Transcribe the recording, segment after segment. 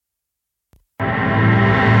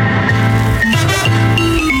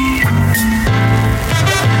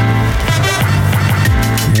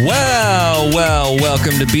Well,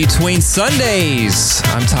 welcome to Between Sundays.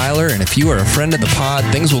 I'm Tyler, and if you are a friend of the pod,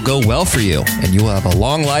 things will go well for you, and you will have a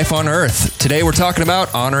long life on earth. Today, we're talking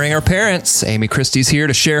about honoring our parents. Amy Christie's here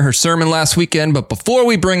to share her sermon last weekend, but before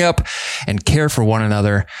we bring up and care for one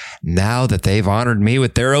another, now that they've honored me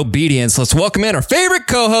with their obedience, let's welcome in our favorite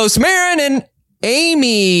co-hosts, Maron and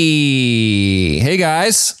Amy. Hey,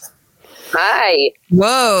 guys. Hi.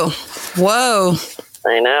 Whoa.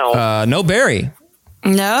 I know. No Barry.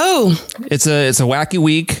 No. It's a wacky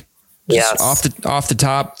week. Yes. Off the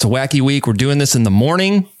top, it's a wacky week. We're doing this in the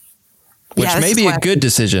morning, which may be a good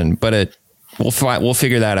decision, but we'll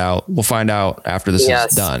figure that out. We'll find out after this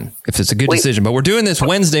is done if it's a good decision. But we're doing this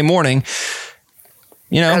Wednesday morning.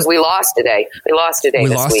 You know, because we lost today. We lost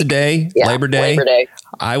today. Yeah, Labor Day.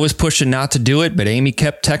 I was pushing not to do it, but Amy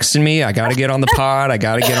kept texting me. I got to get on the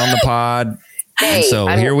pod. Hey, and so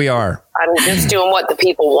here we are. I'm just doing what the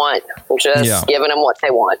people want. I'm just giving them what they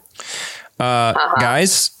want.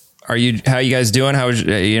 Guys, how you guys doing?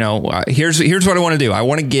 Here's what I want to do. I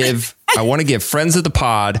want to give friends of the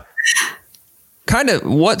pod kind of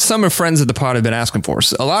what some of friends of the pod have been asking for.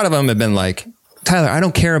 So a lot of them have been like, Tyler, I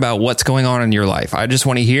don't care about what's going on in your life. I just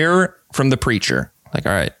want to hear from the preacher. Like,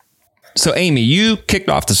 all right. So Amy, you kicked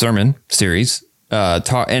off the sermon series,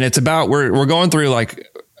 and it's about, we're going through like,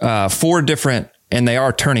 4 different, and they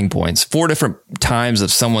are turning points, 4 different times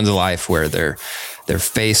of someone's life where they're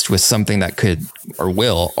faced with something that could or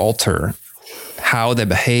will alter how they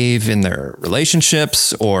behave in their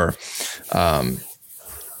relationships or,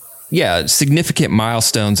 significant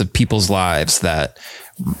milestones of people's lives that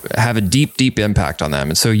have a deep, deep impact on them.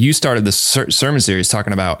 And so you started this sermon series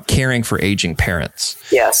talking about caring for aging parents.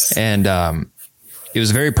 Yes. And, it was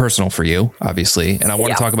very personal for you, obviously. And I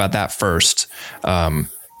want to talk about that first.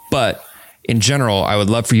 But in general, I would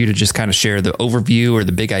love for you to just kind of share the overview or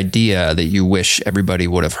the big idea that you wish everybody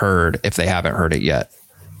would have heard if they haven't heard it yet.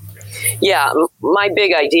 Yeah, my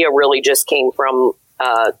big idea really just came from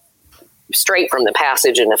straight from the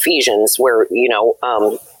passage in Ephesians where,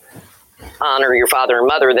 honor your father and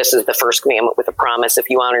mother. This is the first commandment with a promise. If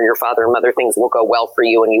you honor your father and mother, things will go well for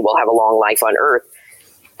you and you will have a long life on earth.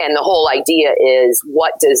 And the whole idea is,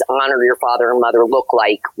 what does honor your father and mother look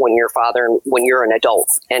like when you're an adult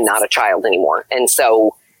and not a child anymore? And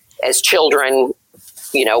so as children,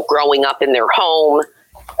 growing up in their home,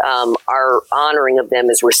 our honoring of them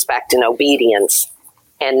is respect and obedience.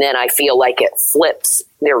 And then I feel like it flips.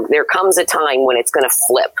 There comes a time when it's going to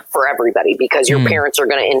flip for everybody because your parents are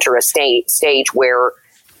going to enter a stage where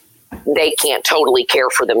they can't totally care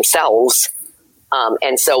for themselves.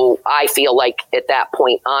 And so I feel like at that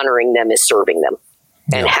point, honoring them is serving them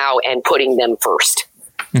and putting them first.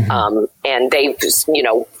 Mm-hmm. And they've just,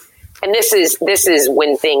 and this is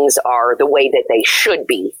when things are the way that they should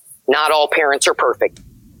be. Not all parents are perfect.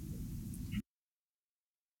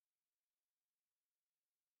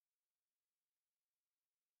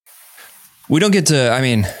 We don't get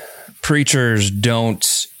to, preachers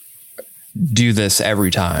don't do this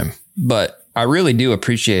every time, but I really do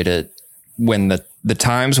appreciate it when the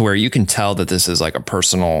times where you can tell that this is like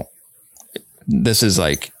this is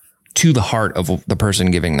like to the heart of the person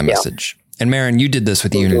giving the message. And Maron, you did this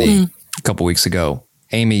with Unity a couple weeks ago.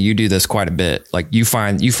 Amy, you do this quite a bit. Like you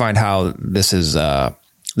find how this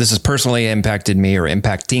has personally impacted me or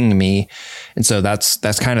impacting me. And so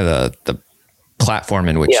that's kind of the platform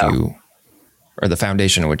in which or the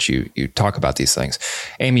foundation in which you talk about these things.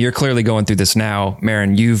 Amy, you're clearly going through this now.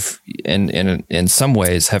 Maron, you've in some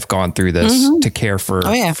ways have gone through this to care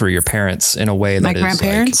for your parents in a way that is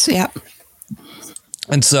grandparents.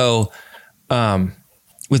 And so,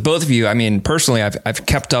 with both of you, personally, I've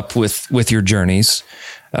kept up with your journeys.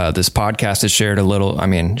 This podcast has shared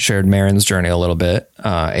Maron's journey a little bit.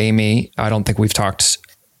 Amy, I don't think we've talked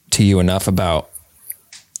to you enough about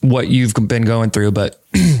what you've been going through, but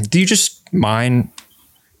do you just mind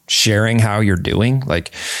sharing how you're doing?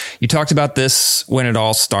 Like you talked about this when it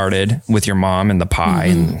all started with your mom and the pie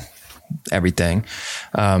and everything.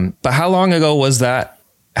 But how long ago was that?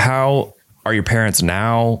 How are your parents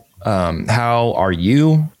now? How are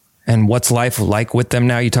you? And what's life like with them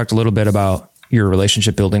now? You talked a little bit about your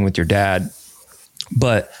relationship building with your dad,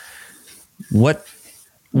 but what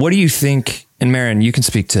do you think? And Maron, you can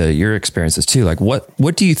speak to your experiences too. Like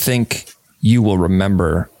what do you think you will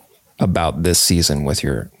remember about this season with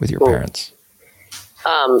your parents?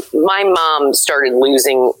 My mom started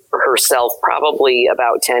losing herself probably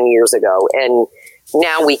about 10 years ago. And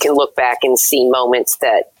now we can look back and see moments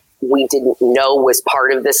that we didn't know was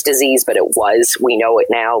part of this disease, but it was. We know it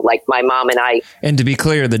now. Like my mom and I. And to be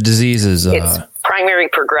clear, the disease is... It's primary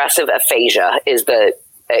progressive aphasia is the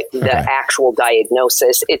the actual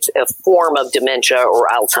diagnosis. It's a form of dementia or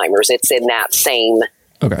Alzheimer's. It's in that same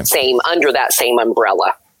under that same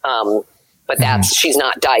umbrella. But she's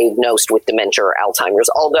not diagnosed with dementia or Alzheimer's.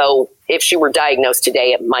 Although if she were diagnosed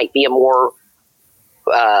today, it might be a more,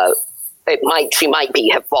 she might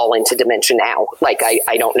have fallen into dementia now. Like,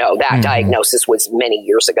 I don't know. That diagnosis was many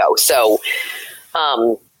years ago. So,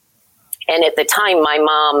 and at the time, my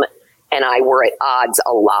mom and I were at odds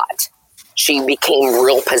a lot. She became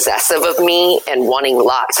real possessive of me and wanting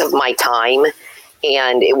lots of my time.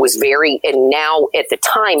 And it was and now at the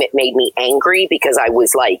time it made me angry because I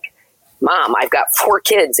was like, Mom, I've got 4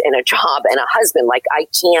 kids and a job and a husband. Like, I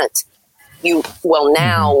can't,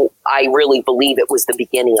 now I really believe it was the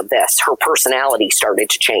beginning of this. Her personality started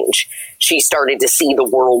to change. She started to see the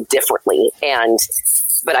world differently.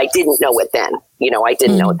 But I didn't know it then. I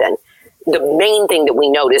didn't know it then. The main thing that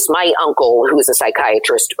we noticed, my uncle, who is a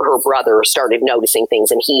psychiatrist, her brother started noticing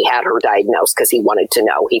things, and he had her diagnosed because he wanted to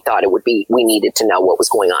know. He thought we needed to know what was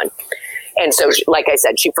going on. And so, like I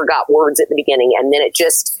said, she forgot words at the beginning, and then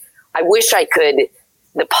I wish I could,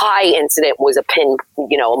 the pie incident was a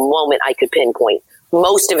moment I could pinpoint.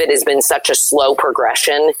 Most of it has been such a slow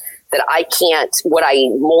progression that I can't, what I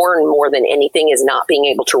mourn more than anything is not being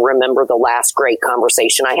able to remember the last great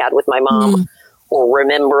conversation I had with my mom. Or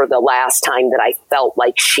remember the last time that I felt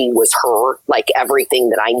like she was her, like everything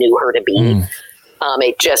that I knew her to be.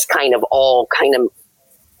 It just kind of all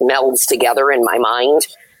melds together in my mind.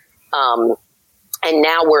 And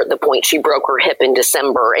now we're at the point she broke her hip in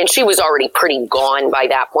December, and she was already pretty gone by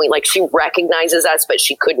that point. Like, she recognizes us, but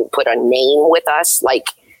she couldn't put a name with us. Like,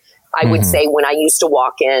 I would say when I used to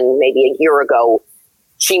walk in maybe a year ago,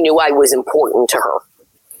 she knew I was important to her.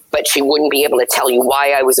 But she wouldn't be able to tell you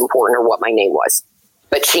why I was important or what my name was.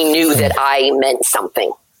 But she knew that I meant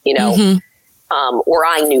something, or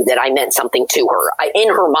I knew that I meant something to her. In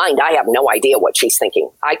her mind, I have no idea what she's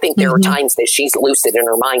thinking. I think there are times that she's lucid in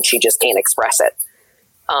her mind. She just can't express it,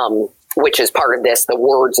 which is part of this. The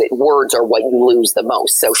words are what you lose the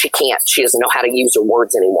most. So she doesn't know how to use her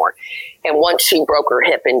words anymore. And once she broke her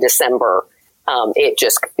hip in December, it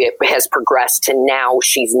has progressed to now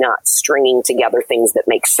she's not stringing together things that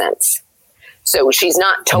make sense. So she's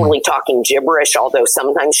not totally talking gibberish, although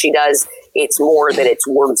sometimes she does. It's more that it's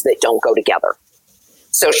words that don't go together.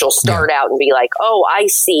 So she'll start out and be like, oh, I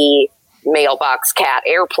see mailbox, cat,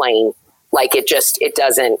 airplane. Like,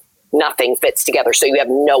 nothing fits together. So you have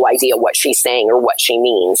no idea what she's saying or what she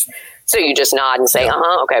means. So you just nod and say,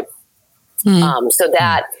 okay. So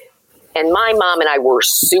that, and my mom and I were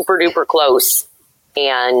super duper close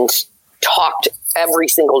and talked every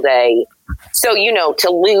single day. So, to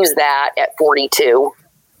lose that at 42,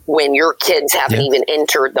 when your kids haven't even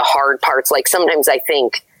entered the hard parts, like sometimes I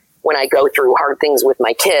think when I go through hard things with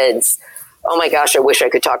my kids, oh my gosh, I wish I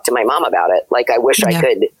could talk to my mom about it. Like, I wish I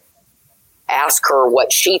could ask her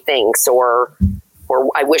what she thinks, or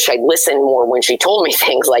I wish I'd listened more when she told me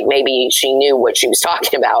things, like maybe she knew what she was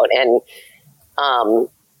talking about.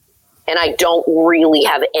 And I don't really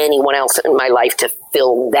have anyone else in my life to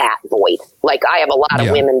fill that void. Like, I have a lot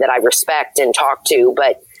of women that I respect and talk to,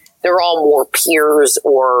 but they're all more peers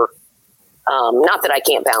or, not that I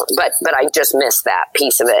can't balance, but I just miss that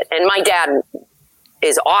piece of it. And my dad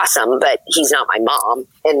is awesome, but he's not my mom.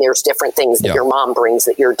 And there's different things that your mom brings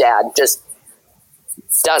that your dad just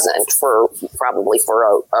doesn't, probably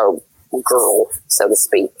for a girl, so to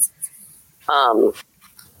speak.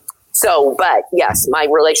 But yes, my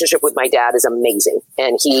relationship with my dad is amazing,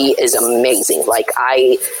 and he is amazing. Like,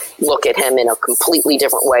 I look at him in a completely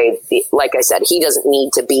different way. Like I said, he doesn't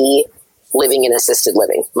need to be living in assisted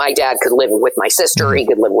living. My dad could live with my sister. He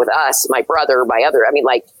could live with us, my brother,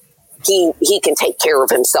 he can take care of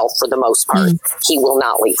himself for the most part. He will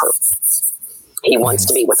not leave her. He wants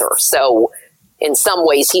to be with her. So in some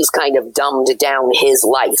ways, he's kind of dumbed down his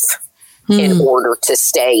life in order to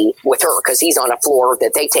stay with her, because he's on a floor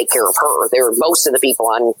that they take care of her. Most of the people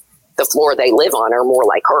on the floor they live on are more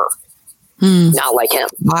like her, not like him.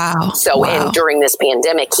 Wow. So, and during this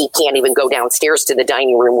pandemic, he can't even go downstairs to the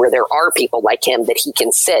dining room where there are people like him that he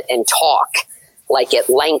can sit and talk like at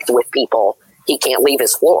length with people. He can't leave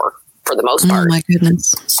his floor for the most part. Oh my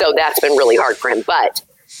goodness. So that's been really hard for him. But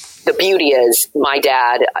the beauty is my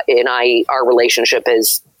dad and our relationship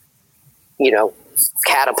is,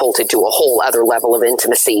 catapulted to a whole other level of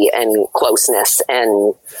intimacy and closeness.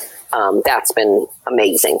 And that's been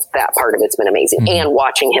amazing. That part of it's been amazing. And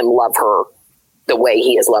watching him love her the way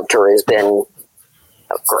he has loved her has been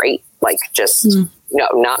great. Like, just,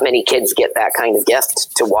 not many kids get that kind of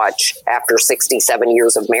gift to watch after 67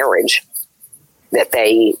 years of marriage, that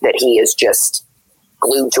he is just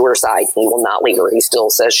glued to her side. He will not leave her. He still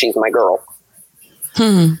says she's my girl.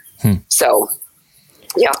 So,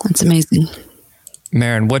 yeah. That's amazing.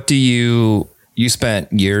 Maron, what do you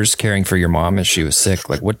spent years caring for your mom as she was sick.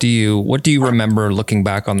 Like, what do you remember looking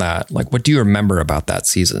back on that? Like, what do you remember about that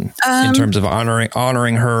season in terms of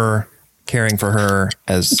honoring her, caring for her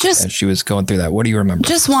as she was going through that? What do you remember?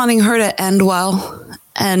 Just wanting her to end well,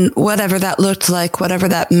 and whatever that looked like, whatever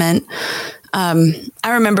that meant. I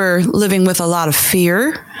remember living with a lot of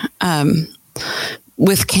fear.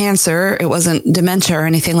 With cancer, it wasn't dementia or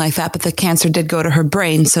anything like that, but the cancer did go to her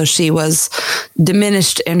brain. So she was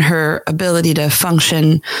diminished in her ability to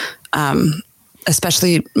function,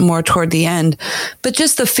 especially more toward the end. But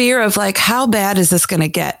just the fear of like, how bad is this going to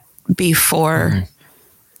get before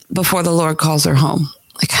the Lord calls her home?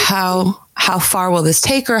 Like how far will this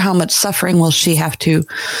take her? How much suffering will she have to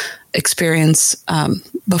experience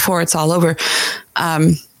before it's all over?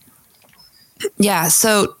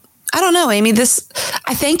 So I don't know, Amy,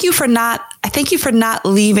 I thank you for not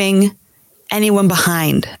leaving anyone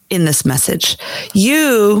behind in this message.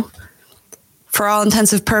 You, for all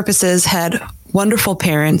intensive purposes, had wonderful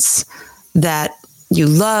parents that you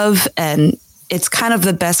love, and it's kind of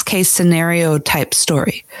the best case scenario type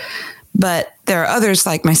story. But there are others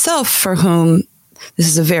like myself for whom this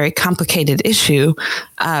is a very complicated issue.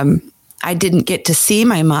 I didn't get to see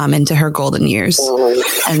my mom into her golden years.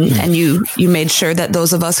 And you made sure that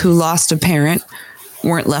those of us who lost a parent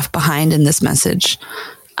weren't left behind in this message.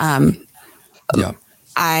 In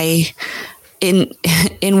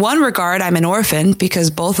one regard, I'm an orphan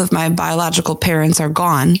because both of my biological parents are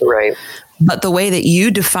gone. Right. But the way that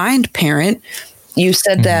you defined parent, you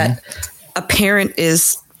said that a parent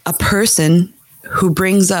is a person who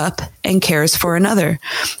brings up and cares for another.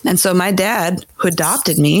 And so my dad, who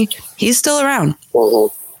adopted me, he's still around.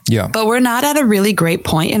 Yeah. But we're not at a really great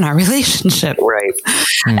point in our relationship. Right.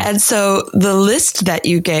 And so the list that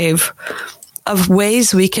you gave of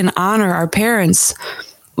ways we can honor our parents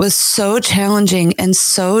was so challenging and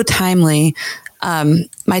so timely.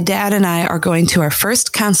 My dad and I are going to our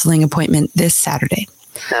first counseling appointment this Saturday.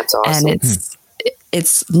 That's awesome. And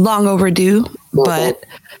it's long overdue, but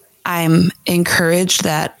I'm encouraged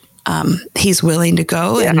that he's willing to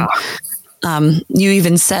go. Yeah. And you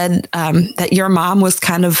even said that your mom was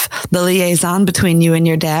kind of the liaison between you and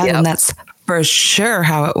your dad. Yep. And that's for sure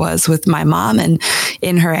how it was with my mom. And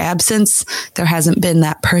in her absence, there hasn't been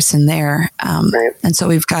that person there. Right. And so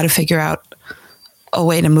we've got to figure out a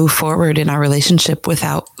way to move forward in our relationship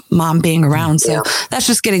without mom being around. So that's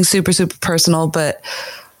just getting super, super personal, but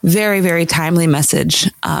very, very timely message.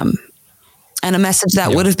 And a message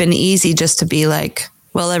that would have been easy just to be like,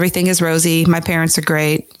 well, everything is rosy. My parents are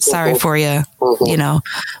great. Sorry for you,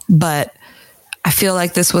 but I feel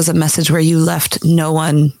like this was a message where you left no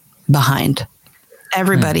one behind.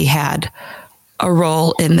 Everybody had a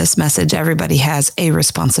role in this message. Everybody has a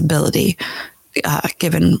responsibility,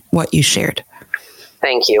 given what you shared.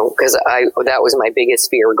 Thank you. Because that was my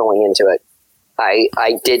biggest fear going into it.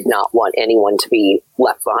 I did not want anyone to be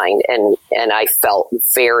left behind. And I felt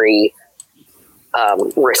very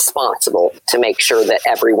responsible to make sure that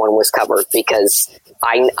everyone was covered, because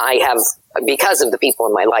I have, because of the people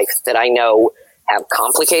in my life that I know have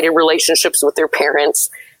complicated relationships with their parents,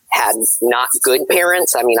 had not good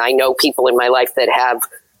parents. I mean, I know people in my life that have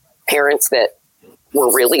parents that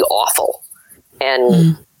were really awful.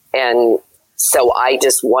 And so I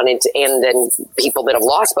just wanted to, and then people that have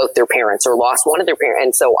lost both their parents or lost one of their parents.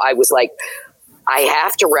 And so I was like, I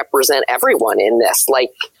have to represent everyone in this.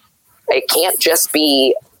 Like, it can't just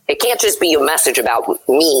be a message about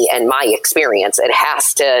me and my experience. It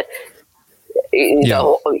has to,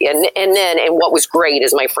 and what was great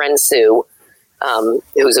is my friend Sue,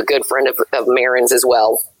 who's a good friend of Maron's as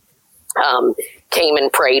well, came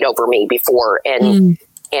and prayed over me before, and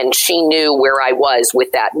she knew where I was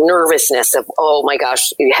with that nervousness of, oh my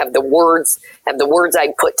gosh, have the words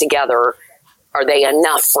I put together, are they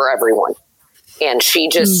enough for everyone? And she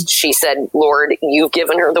said, Lord, you've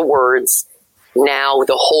given her the words. Now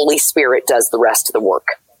the Holy Spirit does the rest of the work.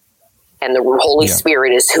 And the Holy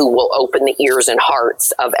Spirit is who will open the ears and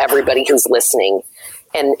hearts of everybody who's listening.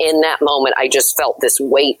 And in that moment, I just felt this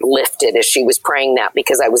weight lifted as she was praying that,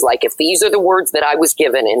 because I was like, if these are the words that I was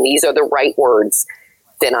given and these are the right words,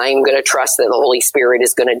 then I'm going to trust that the Holy Spirit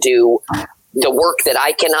is going to do the work that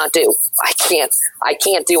I cannot do. I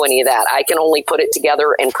can't do any of that. I can only put it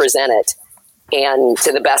together and present it. And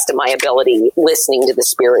to the best of my ability, listening to the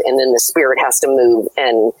Spirit, and then the Spirit has to move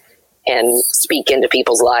and speak into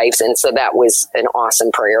people's lives. And so that was an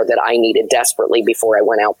awesome prayer that I needed desperately before I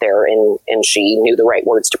went out there, and she knew the right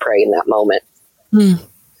words to pray in that moment.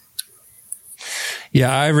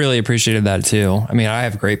 Yeah, I really appreciated that too. I mean, I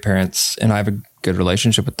have great parents and I have a good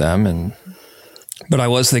relationship with them, but I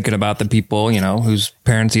was thinking about the people, whose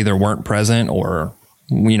parents either weren't present or,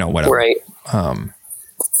 whatever. Right.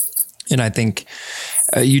 And I think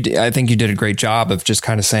you did a great job of just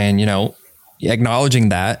kind of saying, acknowledging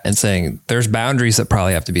that and saying there's boundaries that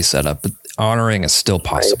probably have to be set up, but honoring is still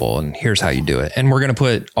possible. Right. And here's how you do it. And we're going to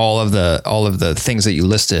put all of the things that you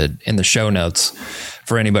listed in the show notes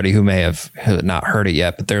for anybody who may have not heard it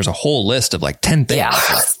yet, but there's a whole list of like 10 things.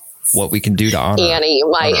 Yeah. What we can do to honor Annie,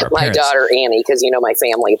 my daughter Annie, because my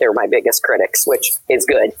family, they're my biggest critics, which is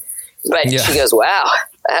good. But she goes, "Wow,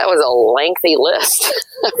 that was a lengthy list."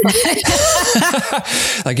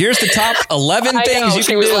 Like, here's the top 11 things you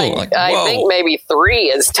can do. Like, I think maybe 3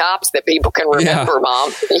 is tops that people can remember. Yeah.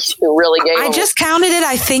 Mom, you really gave. I just counted it.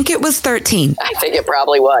 I think it was 13. I think it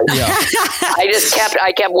probably was. Yeah.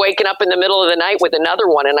 I kept waking up in the middle of the night with another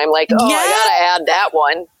one, and I'm like, I gotta add that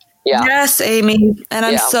one. Yeah. Yes, Amy. And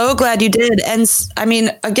I'm so glad you did. And I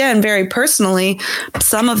mean, again, very personally,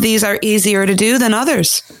 some of these are easier to do than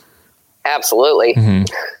others. Absolutely. Mm-hmm.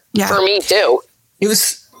 Yeah. For me too. It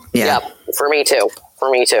was. Yeah. For me too.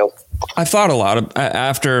 I've thought a lot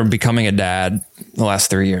after becoming a dad the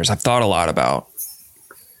last 3 years, I've thought a lot about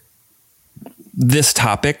this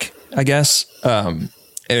topic, I guess, and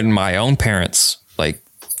my own parents. Like,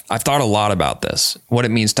 I've thought a lot about this, what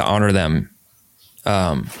it means to honor them.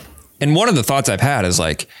 And one of the thoughts I've had is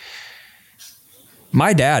like,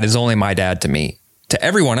 my dad is only my dad to me. To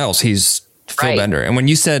everyone else, he's Phil Bender. And when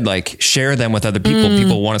you said like share them with other people,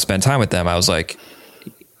 people want to spend time with them, I was like,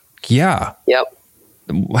 yeah. Yep.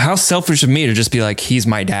 How selfish of me to just be like, he's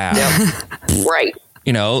my dad. Yep. Right.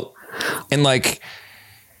 And like,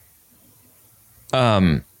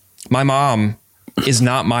 my mom is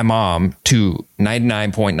not my mom to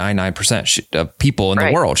 99.99% of people in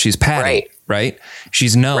the world. She's Patty, right?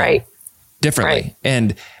 She's known differently. Right.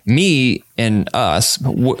 And me and us,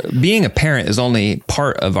 being a parent is only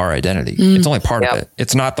part of our identity. It's only part of it.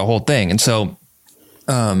 It's not the whole thing. And so,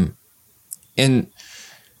 and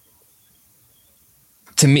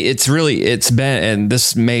to me, it's been, and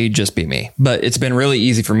this may just be me, but it's been really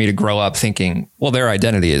easy for me to grow up thinking, well, their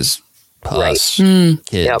identity is us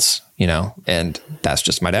kids, and that's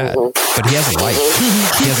just my dad. Mm-hmm. But he has a life.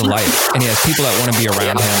 He has a life, and he has people that want to be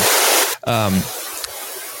around him.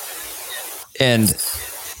 And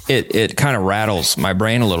it kind of rattles my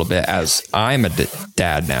brain a little bit as I'm a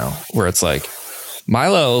dad now, where it's like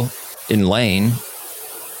Milo and Lane,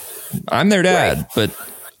 I'm their dad, but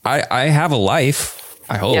I have a life,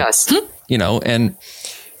 I hope, and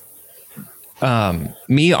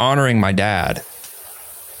me honoring my dad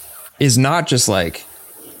is not just like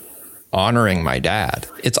honoring my dad.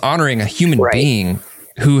 It's honoring a human being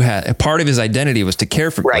who had a part of his identity was to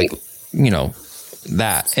care for,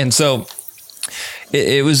 that. And so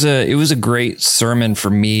it was a great sermon for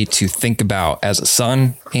me to think about as a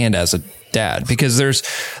son and as a dad, because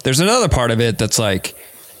there's another part of it that's like,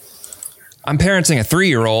 I'm parenting a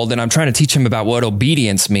 3-year-old and I'm trying to teach him about what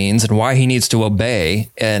obedience means and why he needs to obey.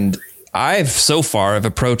 And I've so far have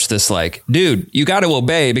approached this like, dude, you got to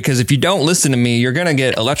obey, because if you don't listen to me, you're going to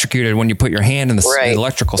get electrocuted when you put your hand in the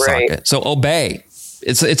electrical socket. So obey.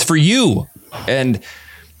 It's for you.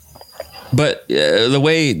 But the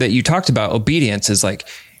way that you talked about obedience is like,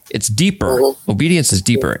 it's deeper. Mm-hmm. Obedience is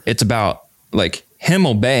deeper. It's about like him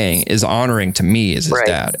obeying is honoring to me as his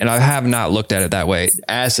dad. And I have not looked at it that way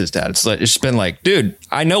as his dad. It's been like, dude,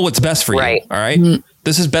 I know what's best for you. All right. Mm-hmm.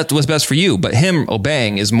 This is what's best for you. But him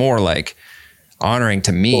obeying is more like honoring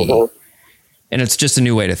to me. Mm-hmm. And it's just a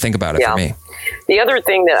new way to think about it for me. The other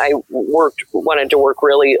thing that I wanted to work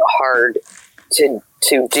really hard to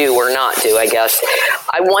do or not do, I guess,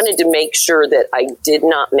 I wanted to make sure that I did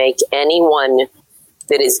not make anyone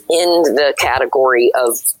that is in the category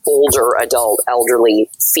of older adult, elderly,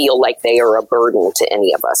 feel like they are a burden to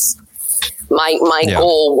any of us. My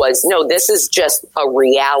goal was, no, this is just a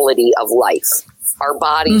reality of life. Our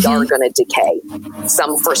bodies are going to decay.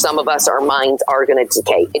 For some of us, our minds are going to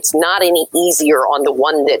decay. It's not any easier on the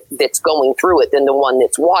one that's going through it than the one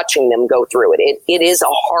that's watching them go through it. It is a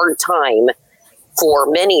hard time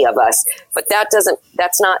for many of us, but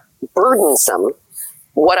that's not burdensome.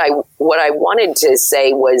 What I wanted to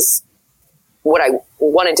say was, what I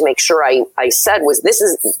wanted to make sure I said was, this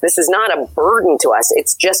is not a burden to us.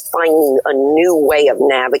 It's just finding a new way of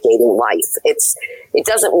navigating life. It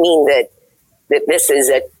doesn't mean that this is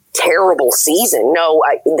a terrible season. No,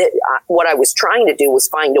 what I was trying to do was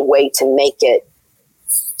find a way to make it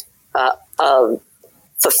a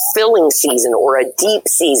fulfilling season or a deep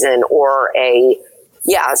season or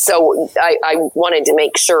so I wanted to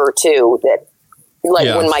make sure too that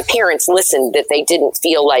like when my parents listened, that they didn't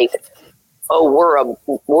feel like, oh,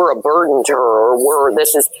 we're a burden to her, or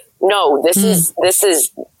this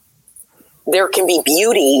is there can be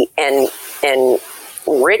beauty and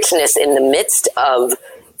richness in the midst of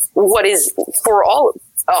what is for all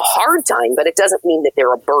a hard time, but it doesn't mean that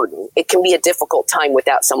they're a burden. It can be a difficult time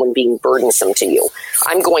without someone being burdensome to you.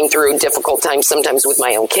 I'm going through a difficult time sometimes with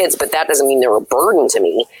my own kids, but that doesn't mean they're a burden to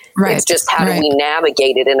me. Right. It's just how do we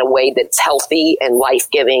navigate it in a way that's healthy and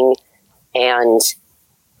life-giving and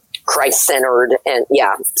Christ-centered. And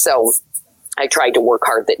so I tried to work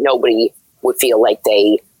hard that nobody would feel like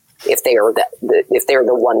if they're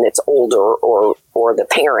the one that's older or the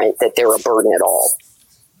parent, that they're a burden at all.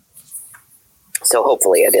 So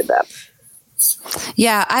hopefully I did that.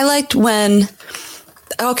 Yeah, I liked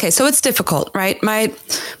so it's difficult, right?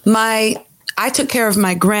 I took care of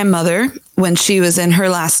my grandmother when she was in her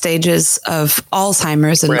last stages of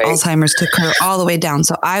Alzheimer's, and Alzheimer's took her all the way down.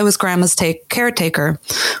 So I was grandma's caretaker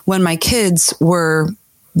when my kids were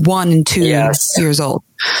 1 and 2 years old.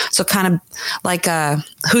 So kind of like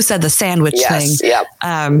who said the sandwich thing? Yep.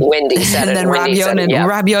 Wendy said and it. then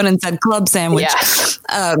Rob Yonan said club sandwich. Yes.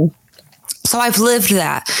 So I've lived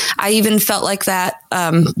that. I even felt like that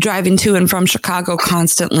driving to and from Chicago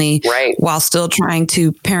constantly while still trying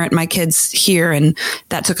to parent my kids here. And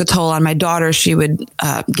that took a toll on my daughter. She would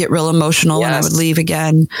get real emotional when I would leave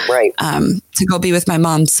again to go be with my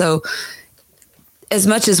mom. So as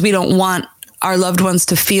much as we don't want our loved ones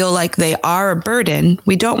to feel like they are a burden,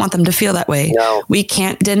 we don't want them to feel that way. No. We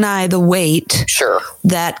can't deny the weight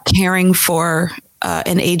that caring for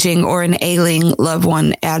an aging or an ailing loved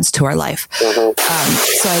one adds to our life. So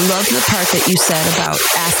I love the part that you said about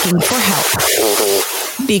asking for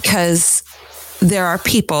help, because there are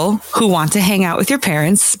people who want to hang out with your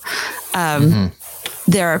parents.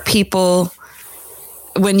 There are people,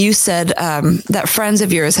 when you said that friends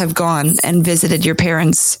of yours have gone and visited your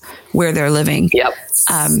parents where they're living.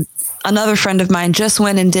 Another friend of mine just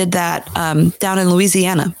went and did that down in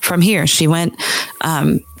Louisiana from here. She went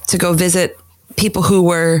to go visit people who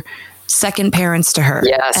were second parents to her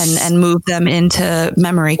and moved them into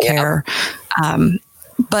memory care.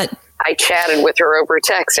 But I chatted with her over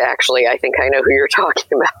text, actually. I think I know who you're talking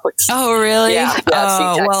about. Oh, really? Yeah, she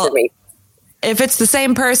texted me. If it's the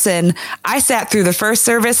same person, I sat through the first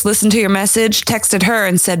service, listened to your message, texted her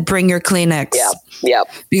and said, bring your Kleenex.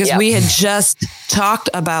 Because we had just talked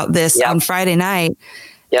about this on Friday night.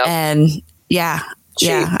 And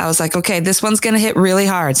I was like, okay, this one's going to hit really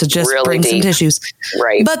hard. So just really bring some tissues.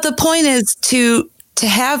 But the point is to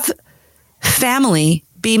have family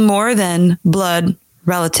be more than blood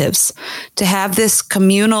relatives, to have this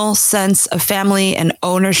communal sense of family and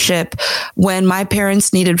ownership. When my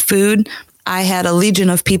parents needed food, I had a legion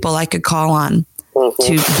of people I could call on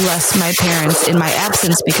to bless my parents in my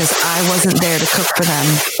absence, because I wasn't there to cook for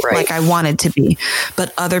them like I wanted to be.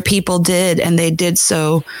 But other people did, and they did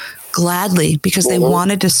so gladly because they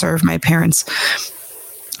wanted to serve my parents.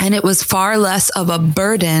 And it was far less of a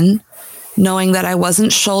burden knowing that I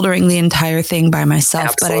wasn't shouldering the entire thing by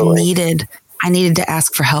myself, but I needed to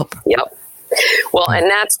ask for help. Well, and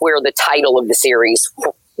that's where the title of the series,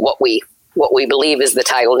 what we believe is the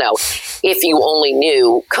title now, If You Only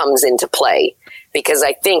Knew, comes into play. Because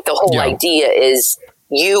I think the whole idea is,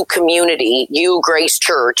 you community, you Grace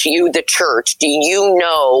Church, you the church, do you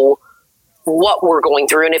know what we're going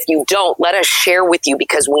through? And if you don't, let us share with you,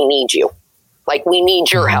 because we need you. Like, we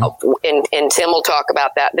need your help. And Tim will talk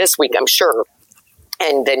about that this week, I'm sure.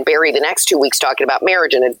 And then Barry the next 2 weeks talking about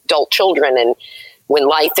marriage and adult children. And when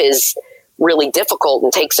life is really difficult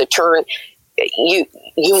and takes a turn, you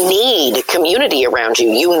need community around you.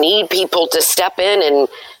 You need people to step in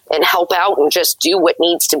and help out and just do what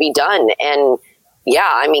needs to be done. And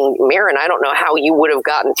I mean, Maron, I don't know how you would have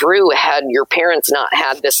gotten through had your parents not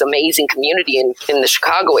had this amazing community in the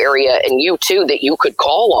Chicago area, and you too, that you could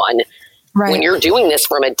call on. When you're doing this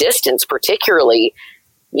from a distance, particularly,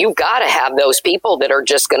 you've got to have those people that are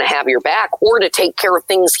just going to have your back, or to take care of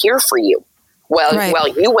things here for you. While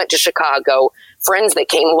you went to Chicago, friends that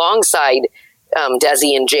came alongside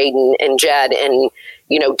Desi and Jaden and Jed and,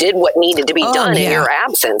 did what needed to be done in your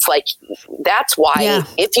absence. Like, that's why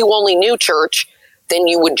if you only knew, church, then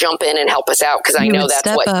you would jump in and help us out. Because I know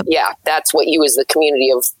that's what you as the community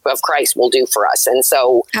of Christ will do for us. And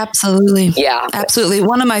so. Absolutely. Absolutely.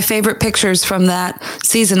 One of my favorite pictures from that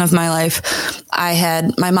season of my life,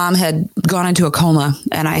 my mom had gone into a coma,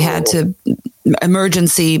 and I had to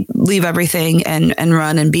emergency leave everything and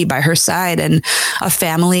run and be by her side. And a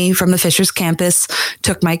family from the Fishers campus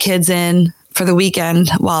took my kids in for the weekend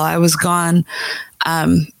while I was gone.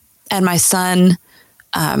 And my son,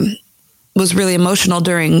 was really emotional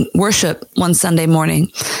during worship one Sunday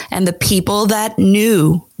morning, and the people that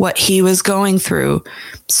knew what he was going through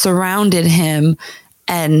surrounded him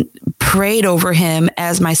and prayed over him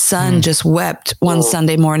as my son just wept one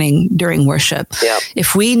Sunday morning during worship. Yep.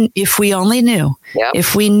 If we only knew,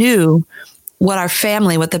 if we knew what our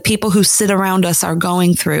family, what the people who sit around us are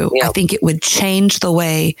going through, I think it would change the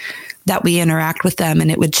way that we interact with them,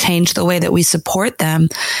 and it would change the way that we support them,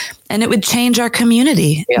 and it would change our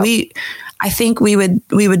community. I think we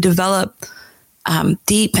would develop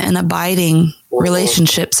deep and abiding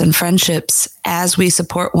relationships and friendships as we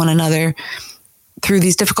support one another through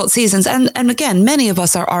these difficult seasons. And again, many of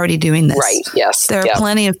us are already doing this. Right. Yes. There are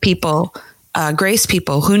plenty of people, grace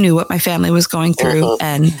people, who knew what my family was going through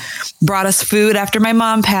and brought us food after my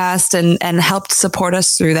mom passed and helped support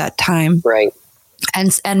us through that time. Right.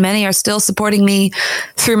 And many are still supporting me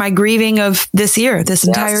through my grieving of this year, this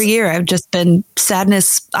entire year. I've just been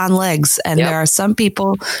sadness on legs. And there are some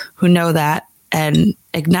people who know that and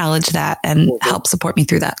acknowledge that and help support me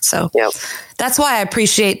through that. So that's why I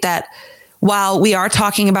appreciate that while we are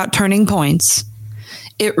talking about turning points,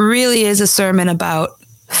 it really is a sermon about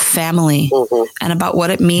family and about what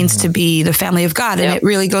it means to be the family of God. And it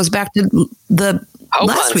really goes back to the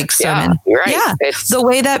last week's sermon. The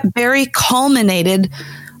way that Barry culminated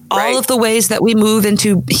all of the ways that we move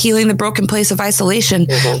into healing the broken place of isolation.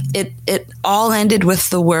 It all ended with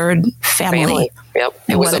the word family.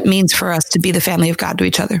 And what it means for us to be the family of God to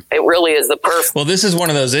each other. It really is the perfect. Well, this is one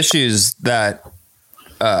of those issues that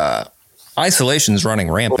isolation is running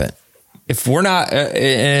rampant. If we're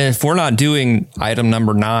not doing item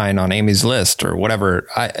number 9 on Amy's list or whatever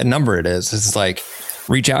number it is, it's like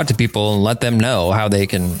reach out to people and let them know how they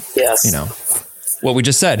can, what we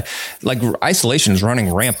just said, like isolation is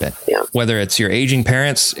running rampant, whether it's your aging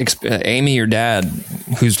parents, Amy, your dad,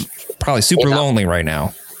 who's probably super lonely right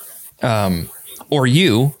now. Or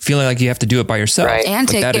you feeling like you have to do it by yourself. Right. And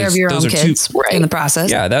take care of your own kids in the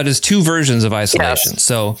process. Yeah, that is 2 versions of isolation.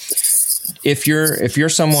 So if you're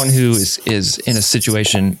someone who is in a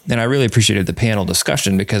situation, and I really appreciated the panel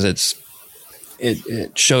discussion because it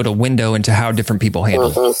showed a window into how different people handle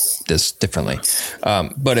this differently.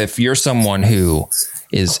 But if you're someone who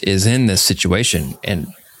is in this situation, and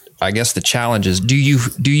I guess the challenge is, do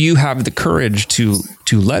you have the courage to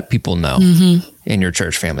let people know in your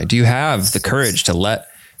church family? Do you have the courage to let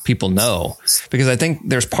people know? Because I think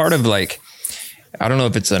there's part of like, I don't know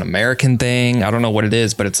if it's an American thing. I don't know what it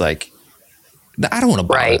is, but it's like, I don't want to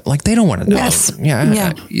buy it. Like they don't want to know. Yes. They, and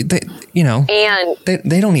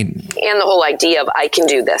they don't need. And the whole idea of I can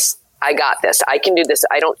do this. I got this. I can do this.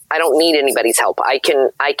 I don't need anybody's help. I can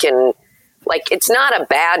like, it's not a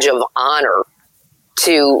badge of honor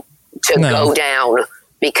to go down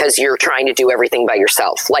because you're trying to do everything by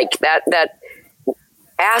yourself. Like that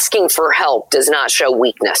asking for help does not show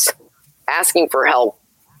weakness. Asking for help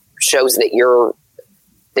shows that you're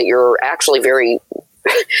actually very,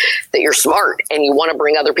 that you're smart and you want to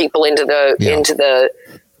bring other people into the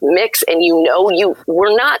mix. And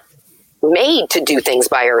we're not made to do things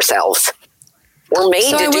by ourselves. We're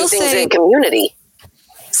made to do things in community.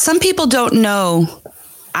 Some people don't know.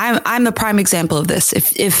 I'm the prime example of this.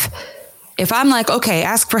 If I'm like, okay,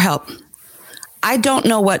 ask for help, I don't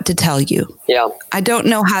know what to tell you. Yeah. I don't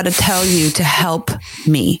know how to tell you to help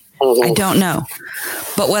me. I don't know.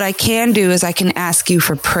 But what I can do is I can ask you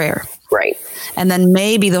for prayer. Right. And then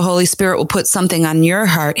maybe the Holy Spirit will put something on your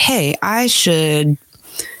heart. Hey, I should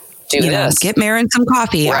get Marin some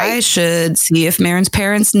coffee. Right. I should see if Marin's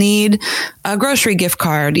parents need a grocery gift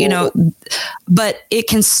card, but it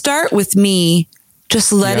can start with me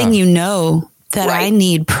just letting you know that I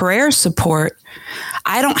need prayer support.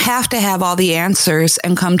 I don't have to have all the answers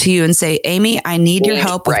and come to you and say, Amy, I need your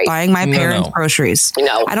help with buying my parents' groceries.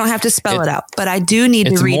 No. I don't have to spell it out, but I do need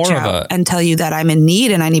to reach out and tell you that I'm in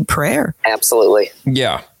need and I need prayer. Absolutely.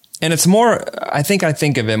 Yeah. And it's more, I think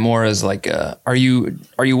of it more as like, are you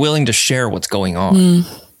willing to share what's going on?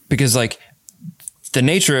 Because like the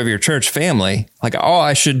nature of your church family, like all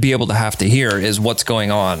I should be able to have to hear is what's going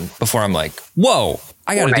on before I'm like, whoa,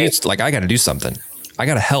 I got to do something. I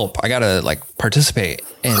got to help. I got to like participate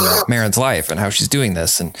in Marin's life and how she's doing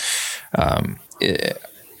this. And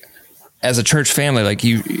as a church family, like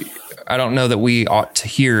I don't know that we ought to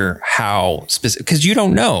hear how specific, because you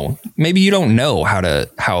don't know. Maybe you don't know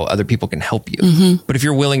how other people can help you. But if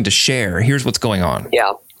you're willing to share, here's what's going on.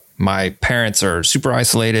 Yeah. My parents are super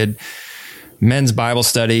isolated. Men's Bible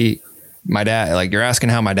study. My dad, like you're asking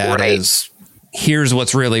how my dad is. Here's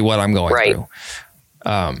what I'm going through.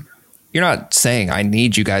 You're not saying I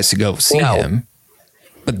need you guys to go see him,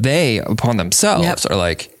 but they upon themselves are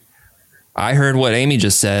like, I heard what Amy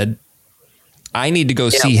just said. I need to go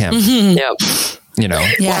see him. Yep. You know?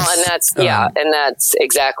 Yes. Well, and that's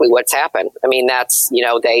exactly what's happened. I mean, that's,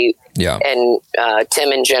 and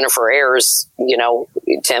Tim and Jennifer Ayers,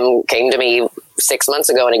 Tim came to me 6 months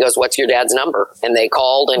ago and he goes, "What's your dad's number?" And they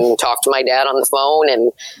called and talked to my dad on the phone,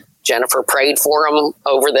 and Jennifer prayed for him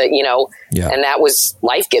over and that was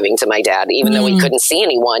life-giving to my dad, even though he couldn't see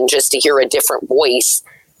anyone, just to hear a different voice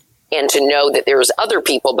and to know that there's other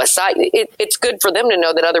people beside it's good for them to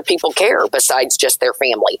know that other people care besides just their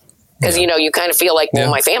family. Because, you kind of feel like, well,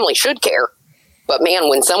 my family should care. But man,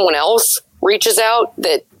 when someone else reaches out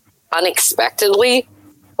that unexpectedly,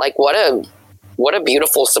 like what a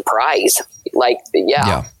beautiful surprise. Like,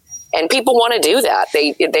 and people want to do that.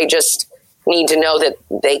 They just need to know that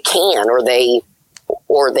they can, or they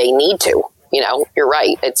need to, you're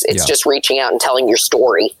right. It's just reaching out and telling your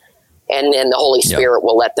story. And then the Holy Spirit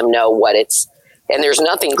will let them know what and there's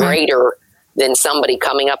nothing greater than somebody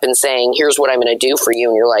coming up and saying, "Here's what I'm going to do for you."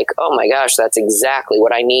 And you're like, "Oh my gosh, that's exactly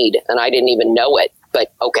what I need. And I didn't even know it,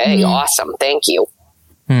 but okay, awesome. Thank you."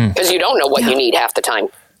 Because you don't know what you need half the time.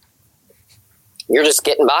 You're just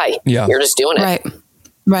getting by. Yeah. You're just doing it.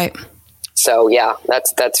 Right. So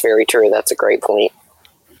that's very true. That's a great point.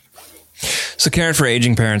 So caring for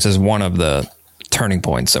aging parents is one of the turning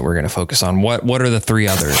points that we're going to focus on. What are the three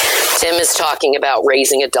others? Tim is talking about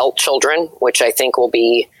raising adult children, which I think will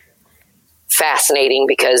be fascinating,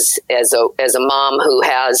 because as a mom who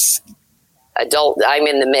has I'm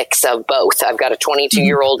in the mix of both. I've got a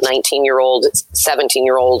 22-year-old, 19-year-old,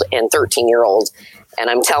 17-year-old, and 13-year-old. And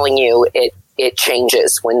I'm telling you, it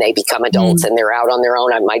changes when they become adults and they're out on their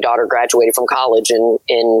own. My daughter graduated from college in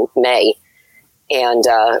May. And,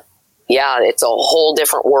 it's a whole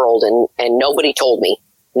different world. And nobody told me.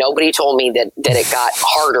 Nobody told me that it got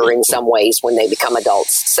harder in some ways when they become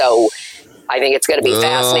adults. So I think it's going to be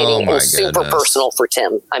fascinating and super personal for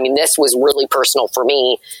Tim. I mean, this was really personal for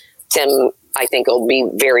me. Tim, I think it'll be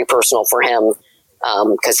very personal for him,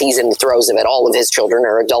 because he's in the throes of it. All of his children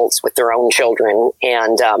are adults with their own children.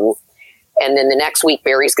 And then the next week,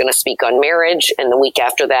 Barry's going to speak on marriage. And the week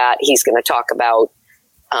after that, he's going to talk about,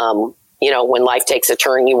 when life takes a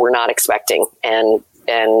turn you were not expecting, and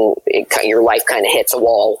your life kind of hits a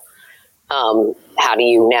wall. How do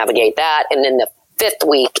you navigate that? And then the fifth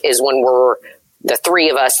week is when the three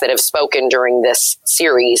of us that have spoken during this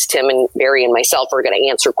series, Tim and Barry and myself, are going to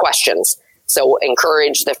answer questions. So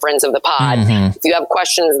encourage the friends of the pod. If you have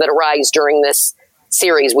questions that arise during this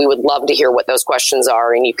series, we would love to hear what those questions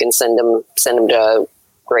are. And you can send them to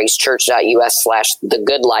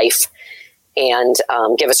gracechurch.us/thegoodlife and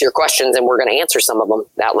give us your questions. And we're going to answer some of them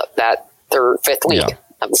that fifth week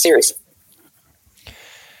of the series.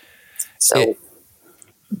 So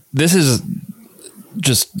this is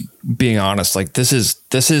just being honest. Like this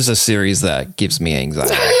is a series that gives me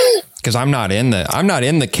anxiety. Because I'm not in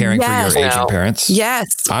the caring for your aging parents. Yes.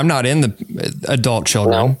 I'm not in the adult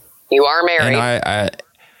children. No. You are married. And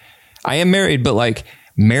I am married, but like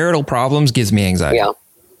marital problems gives me anxiety. Yeah.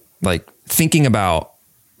 Like thinking about,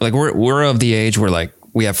 like we're of the age where like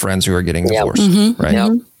we have friends who are getting divorced, right?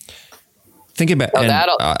 Yep. Thinking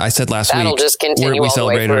about, I said last week, just continue we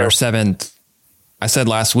celebrated our seventh. I said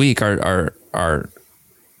last week, our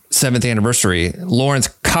 7th anniversary. Lauren's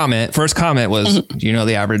first comment was,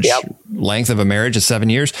 the average length of a marriage is 7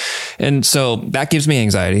 years. And so that gives me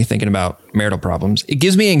anxiety thinking about marital problems. It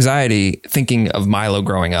gives me anxiety thinking of Milo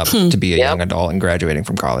growing up to be a young adult and graduating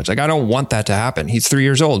from college. Like, I don't want that to happen. He's 3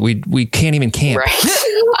 years old. We can't even camp. Right.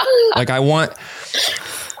 Like I want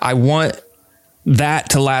that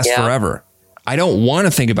to last forever. I don't want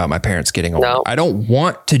to think about my parents getting older. No. I don't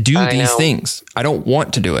want to do these things. I don't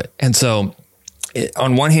want to do it. And so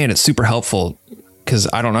on one hand, it's super helpful because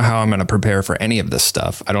I don't know how I'm going to prepare for any of this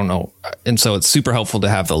stuff. I don't know. And so it's super helpful to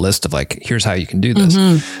have the list of like, here's how you can do this.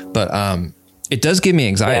 But it does give me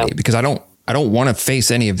anxiety because I don't want to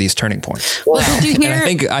face any of these turning points. Well, did you hear?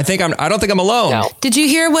 I don't think I'm alone. No. Did you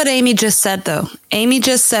hear what Amy just said though? Amy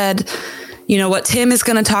just said, what Tim is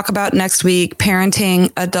going to talk about next week,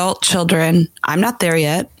 parenting adult children. I'm not there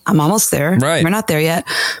yet. I'm almost there. Right. We're not there yet.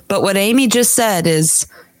 But what Amy just said is,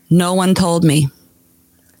 no one told me.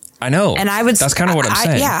 I know. And that's kind of what I'm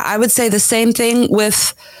saying. Yeah. I would say the same thing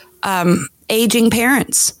with aging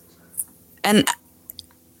parents. And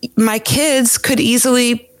my kids could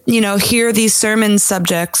easily, hear these sermon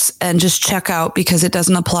subjects and just check out because it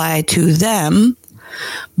doesn't apply to them.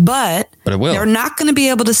 But it will. They're not going to be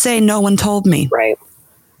able to say, no one told me. Right.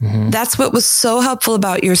 Mm-hmm. That's what was so helpful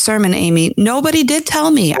about your sermon, Amy. Nobody did tell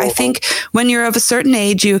me. I think when you're of a certain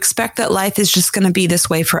age, you expect that life is just going to be this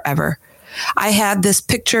way forever. I had this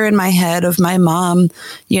picture in my head of my mom,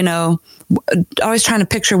 always trying to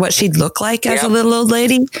picture what she'd look like as a little old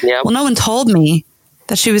lady. Yep. Well, no one told me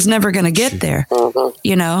that she was never going to get there,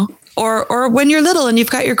 or when you're little and you've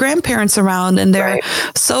got your grandparents around and they're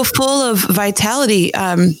so full of vitality.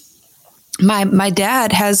 My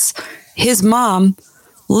dad has his mom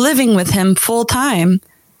living with him full time,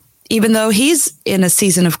 even though he's in a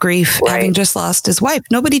season of grief, having just lost his wife.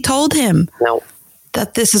 Nobody told him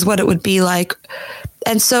that this is what it would be like.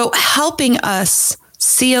 And so helping us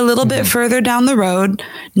see a little bit further down the road,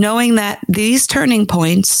 knowing that these turning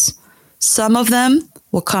points, some of them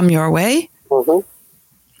will come your way. Mm-hmm.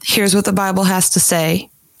 Here's what the Bible has to say.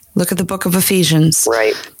 Look at the book of Ephesians.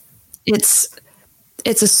 Right. It's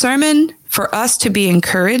a sermon for us to be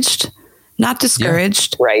encouraged, not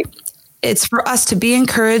discouraged. Yeah. Right. It's for us to be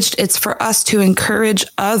encouraged. It's for us to encourage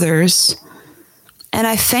others. And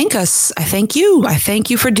I thank you. I thank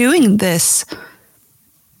you for doing this,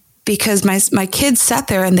 because my kids sat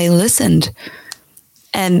there and they listened.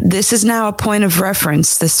 And this is now a point of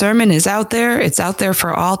reference. The sermon is out there. It's out there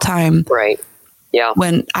for all time. Right. Yeah.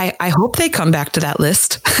 When I hope they come back to that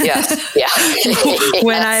list. Yes. Yeah.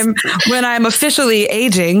 when I'm officially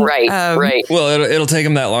aging. Right. Right. Well, it'll take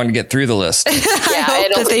them that long to get through the list. I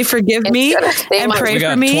hope that they forgive me and pray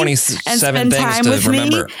for me and spend time with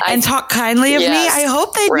me and talk kindly of me. I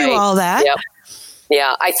hope they do all that. Yep.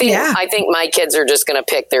 Yeah, I think my kids are just going to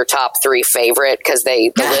pick their top 3 favorite, because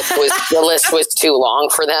the list was too long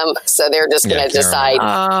for them. So they're just going to decide.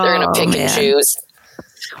 They're going to pick and choose.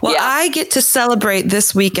 Well, I get to celebrate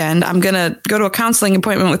this weekend. I'm going to go to a counseling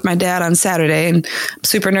appointment with my dad on Saturday, and I'm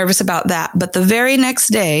super nervous about that. But the very next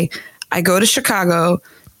day, I go to Chicago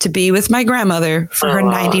to be with my grandmother for her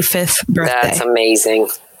 95th birthday. That's amazing.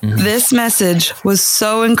 Mm-hmm. This message was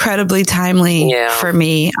so incredibly timely for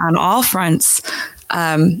me on all fronts.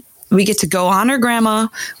 We get to go honor grandma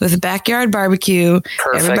with a backyard barbecue,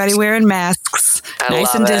 everybody wearing masks,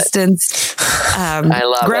 nice and distanced. I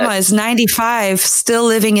love grandma is 95, still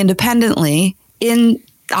living independently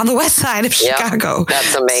on the west side of Chicago.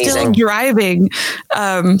 That's amazing. Still driving.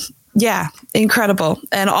 Incredible.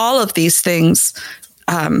 And all of these things,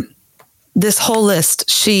 this whole list,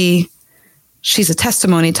 she's a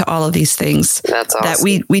testimony to all of these things. That's awesome.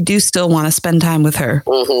 That we do still want to spend time with her.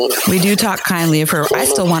 Mm-hmm. We do talk kindly of her. I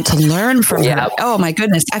still want to learn from her. Oh my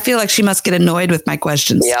goodness. I feel like she must get annoyed with my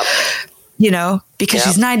questions. Yep. Because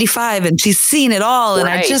she's 95 and she's seen it all. And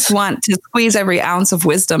I just want to squeeze every ounce of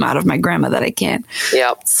wisdom out of my grandma that I can.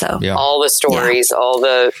 Yep. So all the stories, all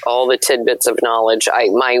the tidbits of knowledge.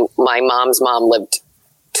 My mom's mom lived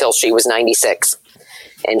till she was 96.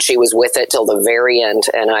 And she was with it till the very end.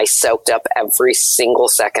 And I soaked up every single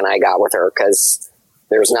second I got with her, because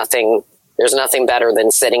there's nothing better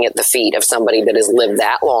than sitting at the feet of somebody that has lived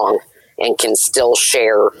that long and can still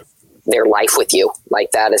share their life with you.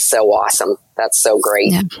 Like, that is so awesome. That's so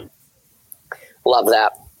great. Yeah. Love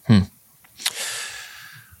that.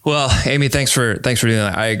 Well, Amy, thanks for doing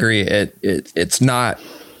that. I agree. It's not.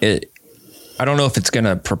 I don't know if it's going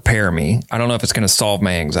to prepare me. I don't know if it's going to solve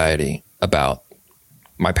my anxiety about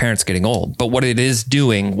my parents getting old, but what it did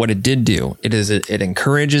do, it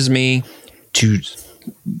encourages me to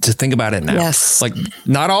think about it now. Yes. Like,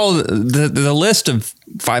 not all the list of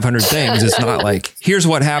 500 things is not like, here's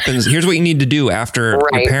what happens. Here's what you need to do after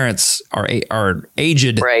your parents are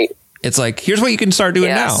aged. Right. It's like, here's what you can start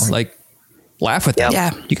doing now. Like, laugh with them.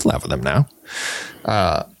 Yeah. You can laugh with them now.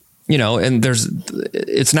 And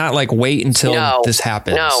it's not like wait until this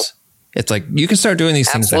happens. No. It's like, you can start doing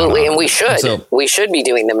these things now. Absolutely, and we should. We should be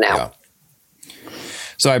doing them now. Yeah.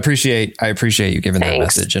 So I appreciate you giving that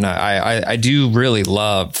message, and I do really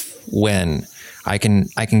love when I can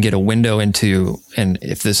get a window into, and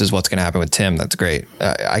if this is what's going to happen with Tim, that's great.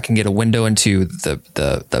 I can get a window into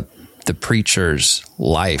the preacher's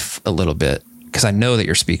life a little bit, because I know that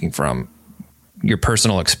you're speaking from your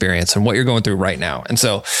personal experience and what you're going through right now, and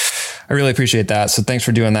so I really appreciate that. So thanks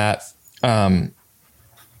for doing that.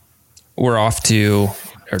 We're off to,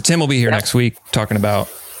 or Tim will be here next week talking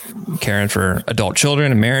about caring for adult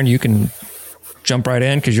children. And Maron, you can jump right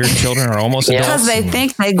in, because your children are almost adults. Because they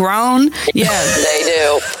think they grown. Yes, they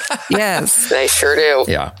do. Yes, they sure do.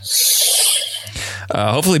 Yeah.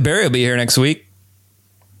 Hopefully Barry will be here next week.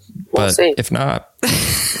 But if not,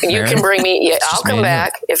 you can bring me. Yeah, I'll come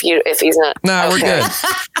back if he's not. No, okay.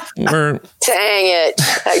 We're good. Dang it!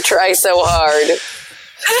 I try so hard.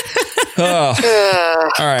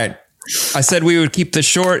 All right. I said we would keep this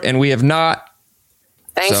short, and we have not.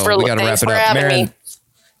 Thanks for having me.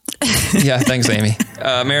 Yeah, thanks, Amy.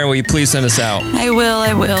 Maron, will you please send us out? I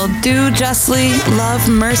will. Do justly, love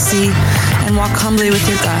mercy, and and walk humbly with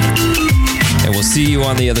your God. And we'll see you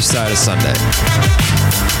on the other side of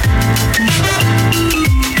Sunday.